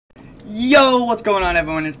Yo, what's going on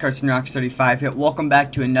everyone? It's CarsonRox35 here. Welcome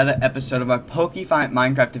back to another episode of our PokeFind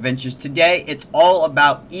Minecraft Adventures. Today, it's all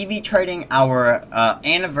about EV trading our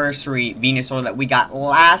anniversary Venusaur that we got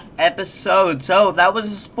last episode. So, that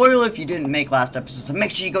was a spoiler if you didn't make last episode. So,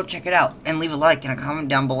 make sure you go check it out and leave a like and a comment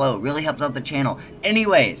down below. It really helps out the channel.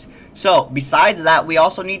 Anyways, so, besides that, we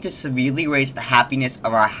also need to severely raise the happiness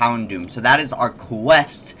of our Houndoom. So, that is our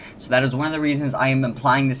quest. So, that is one of the reasons I am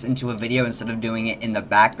implying this into a video instead of doing it in the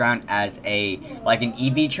background as an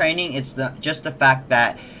EV training. It's just the fact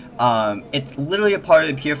that it's literally a part of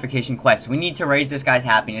the Purification Quest. We need to raise this guy's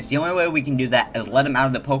happiness. The only way we can do that is let him out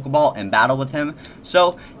of the Pokeball and battle with him.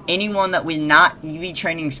 So anyone that we're not EV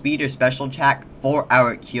training speed or special attack for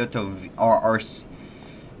our Kyoto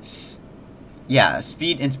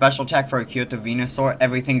speed and special attack for a Kyoto Venusaur,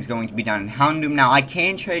 everything's going to be done in Houndoom. Now, I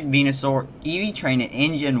can trade Venusaur, EV train it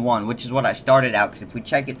in Gen 1, which is what I started out, because if we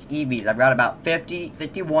check its EVs, I've got about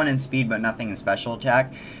 51 in speed, but nothing in special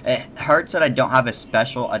attack. It hurts that I don't have a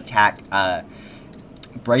special attack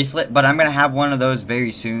bracelet, but I'm going to have one of those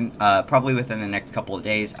very soon, probably within the next couple of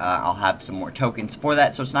days. I'll have some more tokens for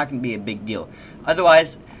that, so it's not going to be a big deal.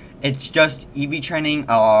 Otherwise, it's just EV training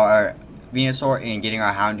our Venusaur and getting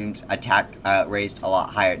our Houndoom's attack raised a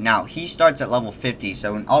lot higher. Now, he starts at level 50,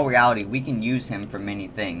 so in all reality, we can use him for many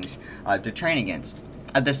things to train against.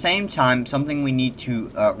 At the same time, something we need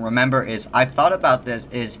to remember is, I've thought about this,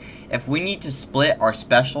 is if we need to split our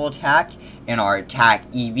special attack and our attack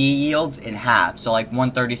EV yields in half, so like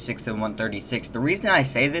 136 and 136. The reason I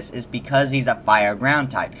say this is because he's a fire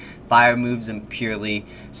ground type. Fire moves him purely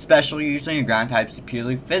special usually, and ground types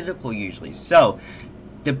purely physical usually. So,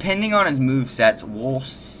 depending on his movesets, we'll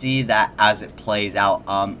see that as it plays out.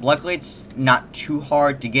 Luckily, it's not too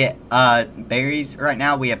hard to get berries right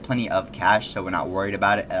now. We have plenty of cash, so we're not worried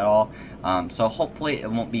about it at all. So hopefully,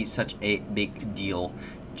 it won't be such a big deal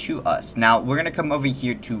to us. Now, we're going to come over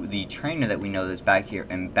here to the trainer that we know that's back here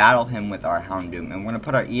and battle him with our Houndoom. And we're going to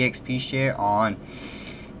put our EXP share on.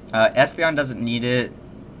 Espeon doesn't need it.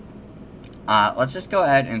 Let's just go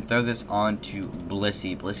ahead and throw this on to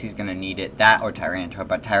Blissey. Blissey's gonna need it, that or Tyranitar,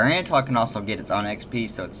 but Tyranitar can also get its own XP,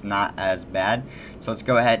 so it's not as bad. So let's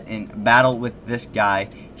go ahead and battle with this guy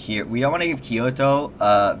here. We don't want to give Kyoto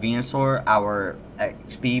Venusaur our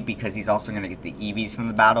XP because he's also gonna get the EVs from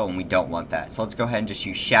the battle, and we don't want that. So let's go ahead and just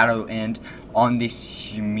use Shadow End on this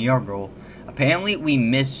Smeargle. Apparently we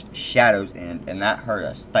missed Shadow's End, and that hurt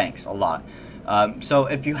us. Thanks a lot. So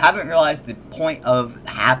if you haven't realized, the point of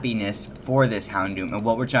happiness for this Houndoom and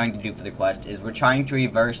what we're trying to do for the quest is we're trying to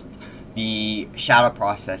reverse the shadow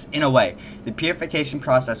process in a way. The purification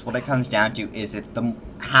process, what it comes down to is if the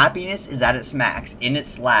happiness is at its max in its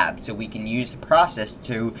slab, so we can use the process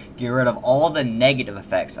to get rid of all the negative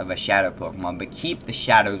effects of a shadow Pokemon, but keep the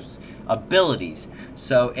shadow's abilities.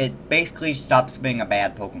 So it basically stops being a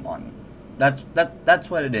bad Pokemon. That's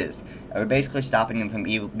what it is. We're basically stopping him from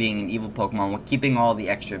being an evil Pokemon while keeping all the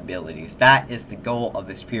extra abilities. That is the goal of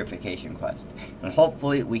this Purification Quest. And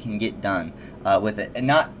hopefully we can get done with it. And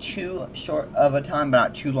not too short of a time, but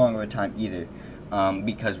not too long of a time either.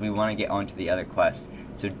 Because we want to get on to the other quests.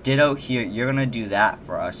 So Ditto here, you're going to do that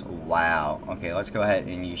for us. Wow. Okay, let's go ahead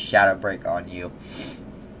and use Shadow Break on you.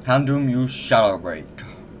 Houndoom, use Shadow Break.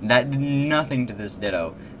 That did nothing to this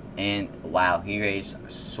Ditto. And wow, he raised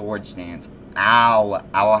Sword Stance. Ow,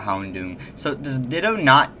 our Houndoom. So does Ditto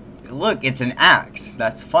not look? It's an axe.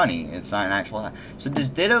 That's funny. It's not an actual axe. So does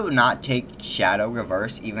Ditto not take Shadow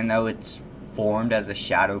Reverse even though it's formed as a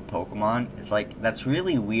Shadow Pokemon? It's like, that's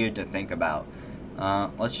really weird to think about.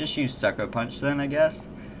 Let's just use Sucker Punch then, I guess.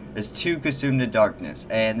 There's 2 consumed to darkness,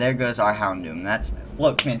 and there goes our Houndoom. That's,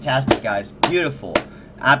 look, fantastic, guys. Beautiful.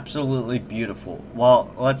 Absolutely beautiful.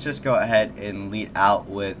 Well, let's just go ahead and lead out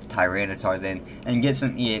with Tyranitar then and get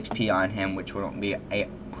some EXP on him, which won't be a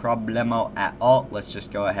problemo at all. Let's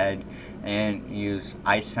just go ahead and use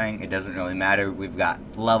Ice Fang. It doesn't really matter. We've got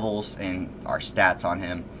levels and our stats on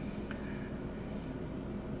him.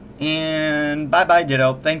 And bye-bye,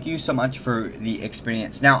 Ditto. Thank you so much for the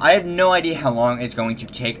experience. Now, I have no idea how long it's going to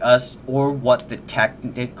take us or what the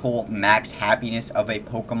technical max happiness of a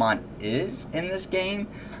Pokemon is in this game.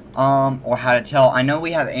 Or how to tell. I know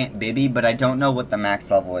we have Aunt Bibby, but I don't know what the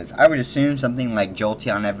max level is. I would assume something like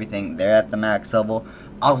Jolteon, everything, they're at the max level.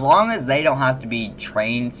 As long as they don't have to be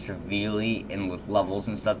trained severely and with levels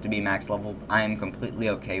and stuff to be max level, I am completely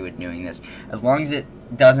okay with doing this. As long as it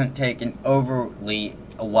doesn't take an overly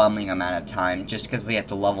overwhelming amount of time just because we have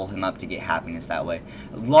to level him up to get happiness that way.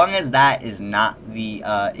 As long as that is not the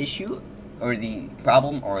issue or the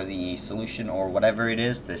problem or the solution or whatever it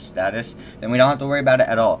is, the status, then we don't have to worry about it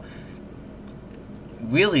at all.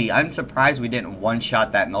 really, I'm surprised we didn't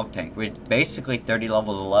one-shot that milk tank. We're basically 30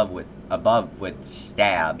 levels above with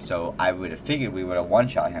stab, so I would have figured we would have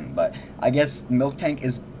one-shot him. But I guess milk tank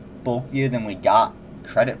is bulkier than we got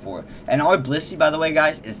credit for. And our Blissey, by the way,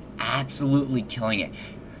 guys, is absolutely killing it.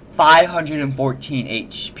 514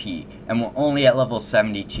 HP, and we're only at level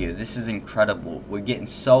 72. This is incredible. We're getting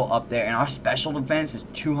so up there, and our special defense is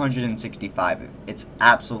 265. It's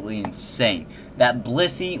absolutely insane. That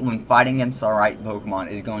Blissey, when fighting against the right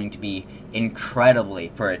Pokemon, is going to be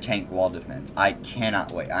incredibly for a tank wall defense. I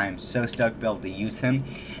cannot wait. I am so stoked to be able to use him,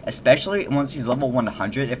 especially once he's level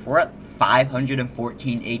 100. If we're at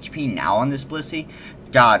 514 HP now on this Blissey,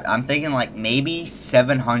 God, I'm thinking like maybe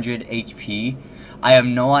 700 HP. I have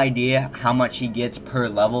no idea how much he gets per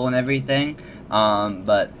level and everything,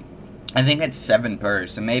 but I think it's 7 per,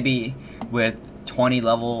 so maybe with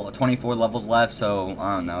 24 levels left, so,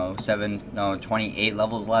 I don't know, 28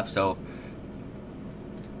 levels left, so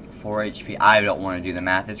 4 HP, I don't want to do the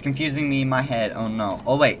math, it's confusing me in my head, oh no,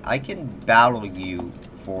 oh wait, I can battle you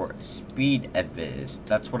for speed Evis,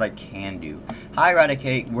 that's what I can do. Hi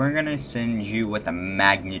Eradicate, we're gonna send you with a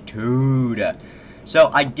magnitude.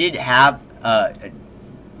 So I did have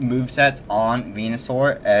movesets on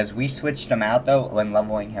Venusaur, as we switched them out though when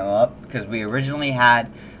leveling him up, because we originally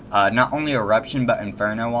had not only Eruption but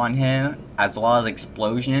Inferno on him, as well as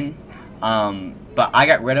Explosion. But I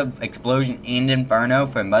got rid of Explosion and Inferno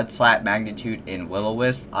for Mudslap, Magnitude, and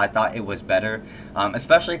Will-O-Wisp. I thought it was better,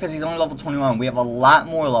 especially because he's only level 21. We have a lot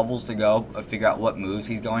more levels to go to figure out what moves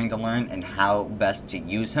he's going to learn and how best to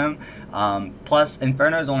use him. Plus,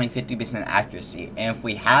 Inferno is only 50% accuracy, and if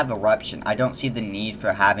we have Eruption, I don't see the need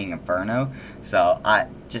for having Inferno, so I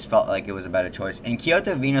just felt like it was a better choice. And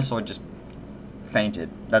Kyoto Venusaur just fainted.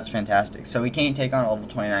 That's fantastic. So we can't take on level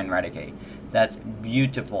 29 Eradicate. That's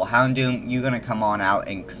beautiful. Houndoom, you're going to come on out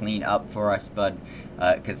and clean up for us, bud.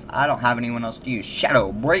 Because I don't have anyone else to use.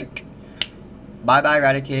 Shadow Break! Bye-bye,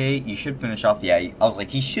 Eradicate. You should finish off. Yeah, I was like,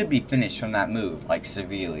 he should be finished from that move. Like,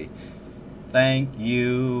 severely. Thank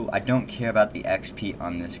you. I don't care about the XP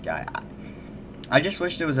on this guy. I just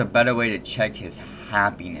wish there was a better way to check his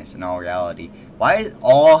happiness in all reality. Why is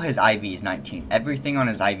all his IVs 19? Everything on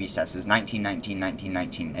his IV stats is 19, 19, 19,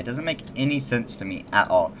 19. It doesn't make any sense to me at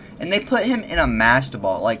all. And they put him in a Master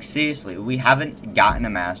Ball. Like, seriously, we haven't gotten a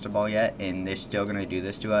Master Ball yet, and they're still going to do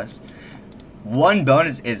this to us. One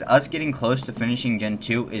bonus is us getting close to finishing Gen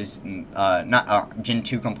 2 is, not Gen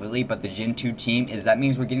 2 completely, but the Gen 2 team is that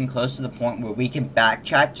means we're getting close to the point where we can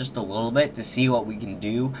backtrack just a little bit to see what we can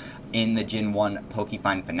do in the Gen 1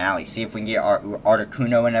 PokeFind finale. See if we can get our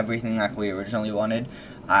Articuno and everything like we originally wanted,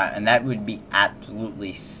 and that would be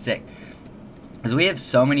absolutely sick. Because we have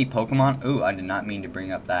so many Pokemon, ooh, I did not mean to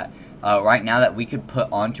bring up that, right now that we could put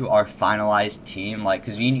onto our finalized team, like,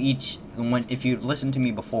 because if you've listened to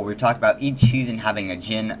me before, we've talked about each season having that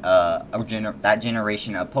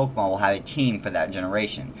generation of Pokemon will have a team for that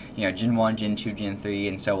generation. You know, Gen 1, Gen 2, Gen 3,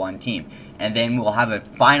 and so on team. And then we'll have a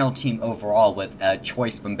final team overall with a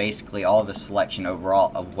choice from basically all the selection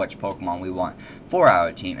overall of which Pokemon we want for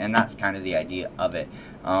our team. And that's kind of the idea of it.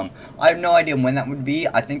 I have no idea when that would be.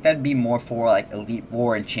 I think that'd be more for, like, Elite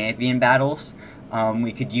Four and Champion battles.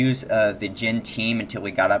 We could use the Gen team until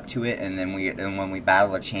we got up to it, and then when we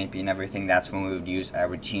battle a champion and everything, that's when we would use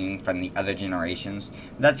our team from the other generations.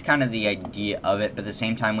 That's kind of the idea of it, but at the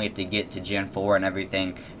same time we have to get to Gen 4 and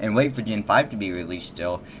everything, and wait for Gen 5 to be released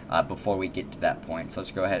still, before we get to that point. So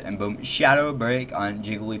let's go ahead and boom, Shadow Break on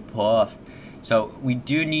Jigglypuff. So we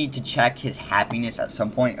do need to check his happiness at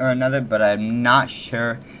some point or another, but I'm not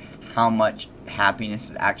sure how much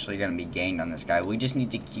happiness is actually going to be gained on this guy. We just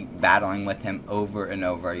need to keep battling with him over and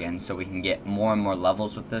over again so we can get more and more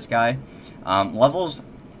levels with this guy. Levels,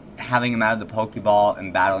 having him out of the Pokeball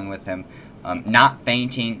and battling with him, not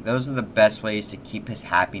fainting, those are the best ways to keep his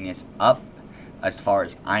happiness up. As far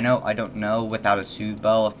as I know, I don't know without a Soothe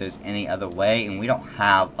Bell if there's any other way, and we don't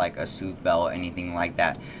have like a Soothe Bell or anything like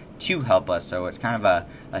that to help us, so it's kind of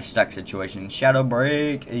a stuck situation. Shadow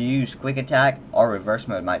Break, use Quick Attack, or Reverse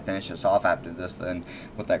Mode might finish us off after this then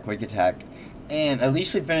with that Quick Attack. And at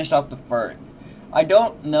least we finished off the Furt. I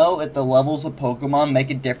don't know if the levels of Pokemon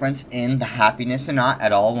make a difference in the happiness or not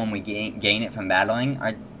at all when we gain it from battling.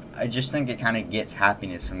 I just think it kind of gets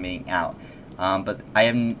happiness from being out. But I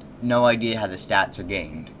have no idea how the stats are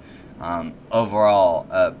gained. Overall,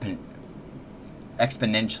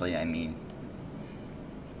 exponentially, I mean.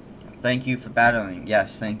 Thank you for battling.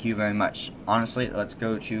 Yes, thank you very much. Honestly, let's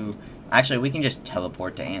go to... Actually, we can just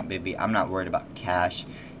teleport to Aunt Bibby. I'm not worried about cash.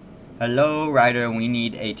 Hello, Ryder. We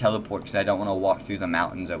need a teleport because I don't want to walk through the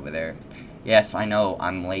mountains over there. Yes, I know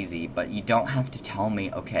I'm lazy, but you don't have to tell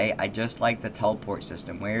me, okay? I just like the teleport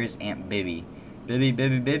system. Where is Aunt Bibby? Bibby,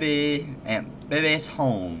 Bibby, Bibby. Aunt Bibby's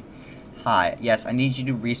home. Hi. Yes, I need you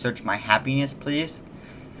to research my happiness, please.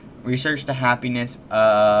 Research the happiness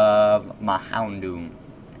of my Houndoom.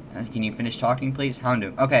 Can you finish talking, please?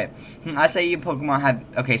 Houndoom. Okay. I say you Pokemon have...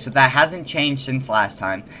 Okay, so that hasn't changed since last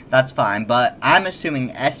time. That's fine. But I'm assuming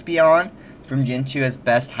Espeon from Gen 2 has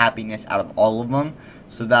best happiness out of all of them.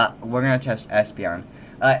 So that we're going to test Espeon.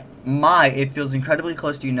 It feels incredibly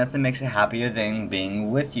close to you. Nothing makes it happier than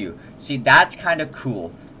being with you. See, that's kind of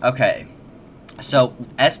cool. Okay. So,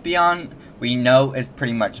 Espeon, we know, is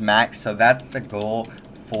pretty much max. So, that's the goal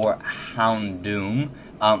for Houndoom.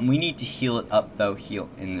 We need to heal it up, though. Heal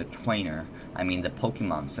in the trainer. I mean, the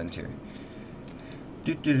Pokemon Center.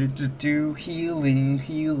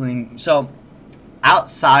 Healing. So,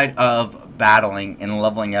 outside of battling and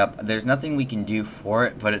leveling up, there's nothing we can do for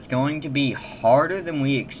it, but it's going to be harder than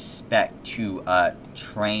we expect to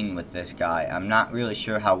train with this guy. I'm not really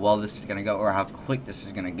sure how well this is going to go or how quick this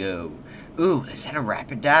is going to go. Ooh, is that a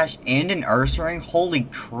Rapid Dash and an Ursaring? Holy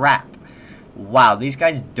crap. Wow, these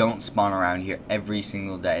guys don't spawn around here every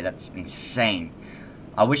single day. That's insane.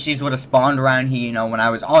 I wish these would have spawned around here, you know, when I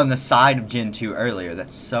was on the side of Gen 2 earlier.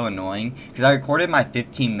 That's so annoying. Because I recorded my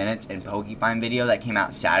 15 minutes in PokeFind video that came out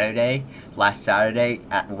last Saturday,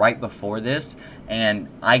 right before this. And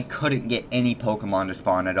I couldn't get any Pokemon to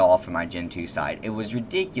spawn at all for my Gen 2 side. It was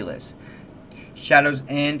ridiculous. Shadows,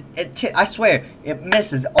 and I swear, it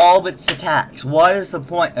misses all of its attacks. What is the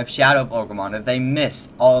point of Shadow Pokemon if they miss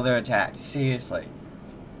all their attacks? Seriously.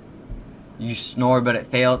 You snore, but it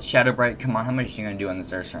failed. Shadow Break, come on, how much are you going to do on this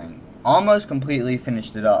Ursaring? Almost completely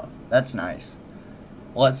finished it off. That's nice.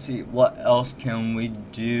 Let's see, what else can we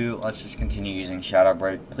do? Let's just continue using Shadow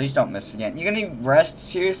Break. Please don't miss again. You're going to rest?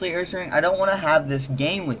 Seriously, Ursaring? I don't want to have this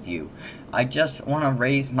game with you. I just want to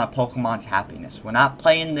raise my Pokemon's happiness. We're not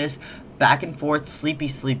playing this back and forth sleepy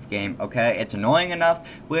sleep game, okay? It's annoying enough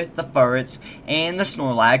with the Furrets and the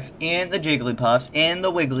Snorlax and the Jigglypuffs and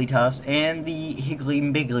the Wigglytuffs and the Higgly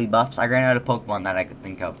and Biggly Buffs. I ran out of Pokemon that I could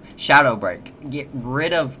think of. Shadow Break. Get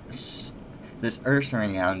rid of this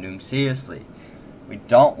Ursaring Houndoom, seriously. We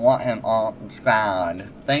don't want him on the squad.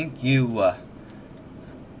 Thank you.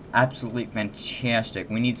 Absolutely fantastic.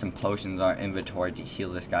 We need some potions in our inventory to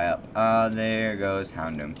heal this guy up. There goes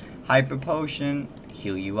Houndoom. Hyper Potion.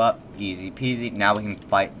 Heal you up. Easy peasy. Now we can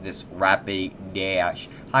fight this Rapid Dash.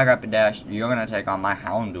 Hi, Rapid Dash. You're going to take on my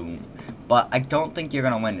Houndoom. But I don't think you're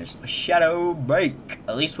going to win this. Shadow Break.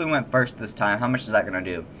 At least we went first this time. How much is that going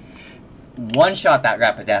to do? One shot that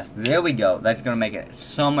Rapid Dash. There we go. That's going to make it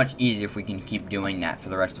so much easier if we can keep doing that for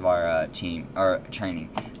the rest of our team, or training.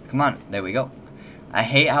 Come on. There we go. I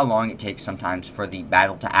hate how long it takes sometimes for the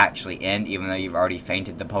battle to actually end, even though you've already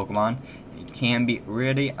fainted the Pokemon. It can be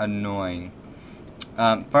really annoying.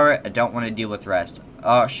 For it, I don't want to deal with rest.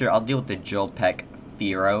 Sure, I'll deal with the Jolpeck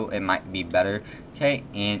Fearow. It might be better. Okay,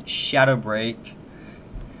 and Shadow Break.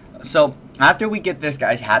 So, after we get this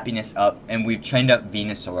guy's happiness up, and we've trained up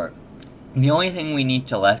Venusaur, the only thing we need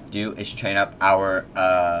to left do is train up our,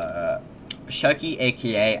 Shucky,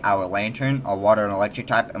 aka our Lantern, our Water and Electric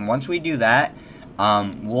type, and once we do that,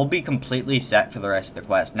 we'll be completely set for the rest of the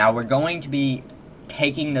quest. Now, we're going to be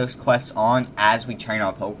taking those quests on as we train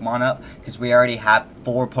our Pokemon up, because we already have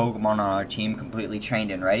 4 Pokemon on our team completely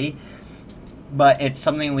trained and ready. But it's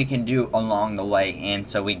something we can do along the way, and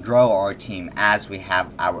so we grow our team as we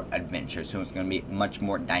have our adventure. So it's going to be much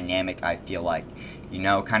more dynamic, I feel like. You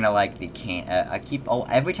know, kind of like the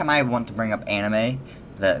every time I want to bring up anime,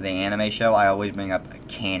 the anime show, I always bring up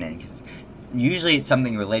canon, because usually it's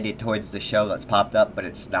something related towards the show that's popped up, but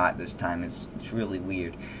it's not this time. It's really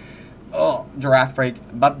weird. Oh, Giraffe Break,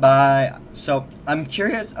 bye-bye. So, I'm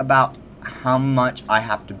curious about how much I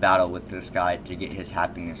have to battle with this guy to get his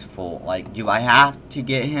happiness full. Like, do I have to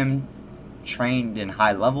get him trained in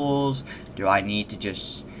high levels? Do I need to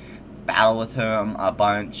just battle with him a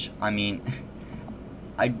bunch? I mean,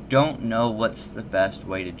 I don't know what's the best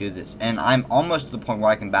way to do this. And I'm almost to the point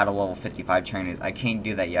where I can battle level 55 trainers. I can't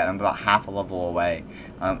do that yet. I'm about half a level away.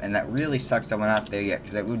 And that really sucks that we're not there yet,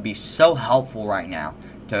 because it would be so helpful right now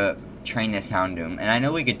to train this Houndoom. And I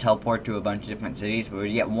know we could teleport to a bunch of different cities, but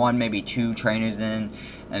we'd get 1, maybe 2 trainers in,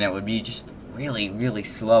 and it would be just really, really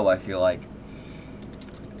slow, I feel like.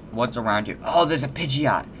 What's around here? Oh, there's a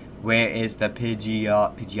Pidgeot. Where is the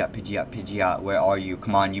Pidgeot? Pidgeot, where are you?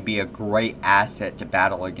 Come on, you'd be a great asset to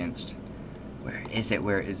battle against. Where is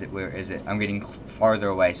it? I'm getting farther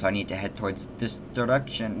away, so I need to head towards this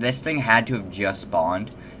direction. This thing had to have just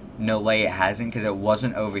spawned. No way it hasn't, because it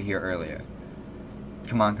wasn't over here earlier.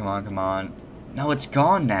 Come on. No, it's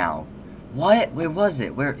gone now. What? Where was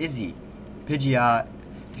it? Where is he? Pidgeot.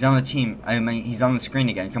 He's on the team. I mean, he's on the screen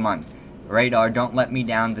again. Come on. Radar, don't let me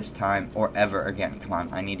down this time or ever again. Come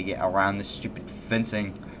on. I need to get around this stupid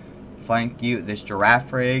fencing. Thank you. This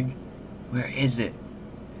giraffe rig. Where is it?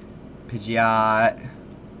 Pidgeot.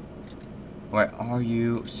 Where are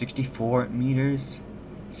you? 64 meters.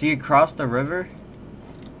 See across the river?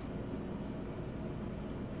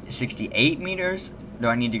 68 meters? Do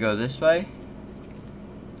I need to go this way?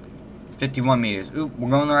 51 meters. Oop, we're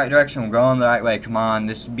going the right direction. We're going the right way. Come on,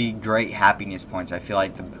 this would be great happiness points. I feel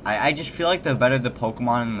like I just feel like the better the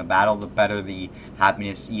Pokemon in the battle, the better the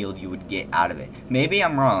happiness yield you would get out of it. Maybe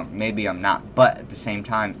I'm wrong. Maybe I'm not. But at the same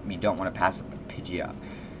time, you don't want to pass up a Pidgeot.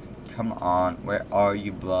 Come on, where are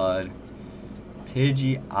you, bud?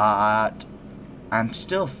 Pidgeot. I'm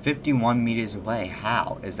still 51 meters away.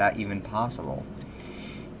 How is that even possible?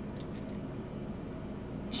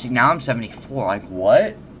 See, now I'm 74. Like,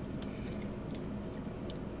 what?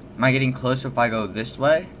 Am I getting closer if I go this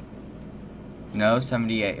way? No,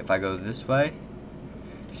 78 if I go this way.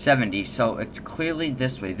 70, so it's clearly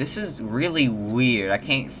this way. This is really weird. I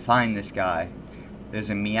can't find this guy. There's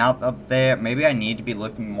a Meowth up there. Maybe I need to be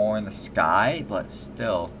looking more in the sky, but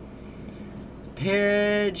still.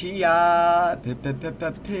 Pidgeot.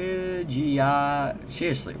 Pidgeot.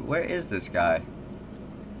 Seriously, where is this guy?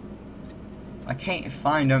 I can't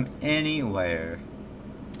find him anywhere.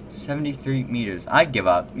 73 meters. I give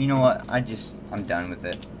up. You know what? I'm done with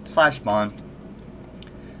it. Slash spawn.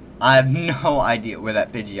 I have no idea where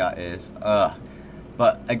that Pidgeot is.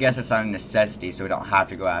 But I guess it's not a necessity, so we don't have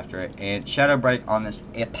to go after it. And Shadow Break on this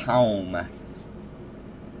Ipom.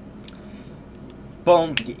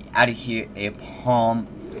 Boom. Get out of here, Ipom.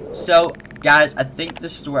 So, guys, I think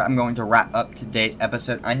this is where I'm going to wrap up today's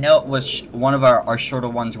episode. I know it was one of our shorter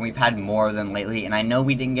ones, and we've had more of them lately, and I know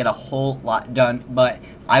we didn't get a whole lot done, but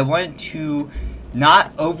I wanted to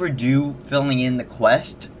not overdo filling in the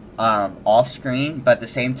quest off screen, but at the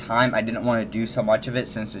same time, I didn't want to do so much of it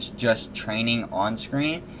since it's just training on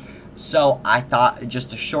screen. So I thought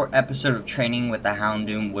just a short episode of training with the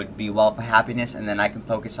Houndoom would be well for happiness, and then I can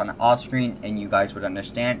focus on it off screen and you guys would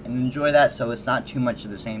understand and enjoy that, so it's not too much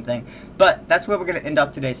of the same thing. But that's where we're going to end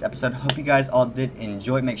up today's episode. Hope you guys all did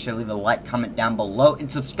enjoy. Make sure to leave a like, comment down below, and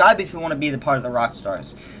subscribe if you want to be the part of the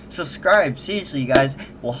Rockstars. Subscribe, seriously, you guys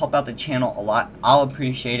will help out the channel a lot. I'll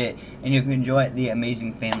appreciate it, and you can enjoy the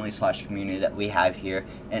amazing family / community that we have here.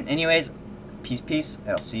 And anyways, peace,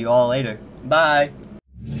 and I'll see you all later. Bye!